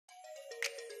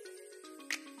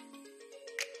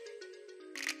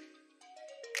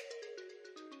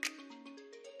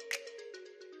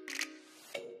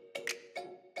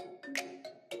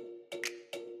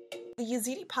The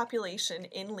Yazidi population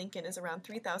in Lincoln is around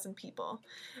 3,000 people,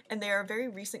 and they are a very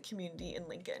recent community in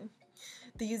Lincoln.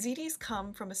 The Yazidis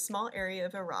come from a small area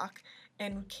of Iraq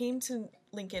and came to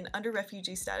Lincoln under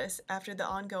refugee status after the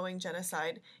ongoing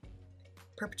genocide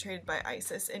perpetrated by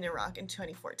ISIS in Iraq in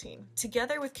 2014.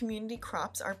 Together with Community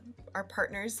Crops, our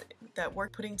partners that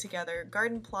work putting together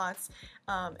garden plots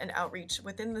and outreach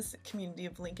within this community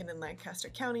of Lincoln and Lancaster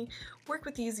County, work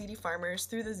with the Yazidi farmers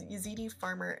through the Yazidi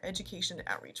Farmer Education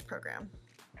Outreach Program.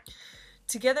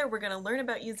 Together, we're going to learn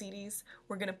about Yazidis,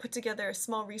 we're going to put together a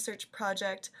small research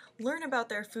project, learn about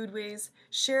their foodways,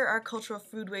 share our cultural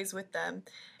foodways with them,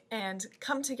 and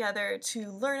come together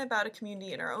to learn about a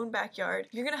community in our own backyard.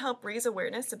 You're going to help raise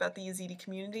awareness about the Yazidi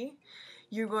community.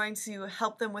 You're going to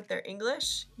help them with their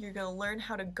English. You're going to learn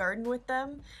how to garden with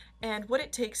them and what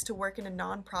it takes to work in a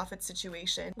nonprofit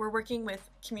situation. We're working with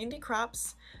Community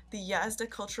Crops, the Yazidi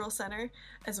Cultural Center,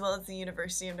 as well as the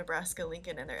University of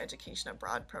Nebraska-Lincoln and their Education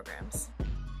Abroad programs.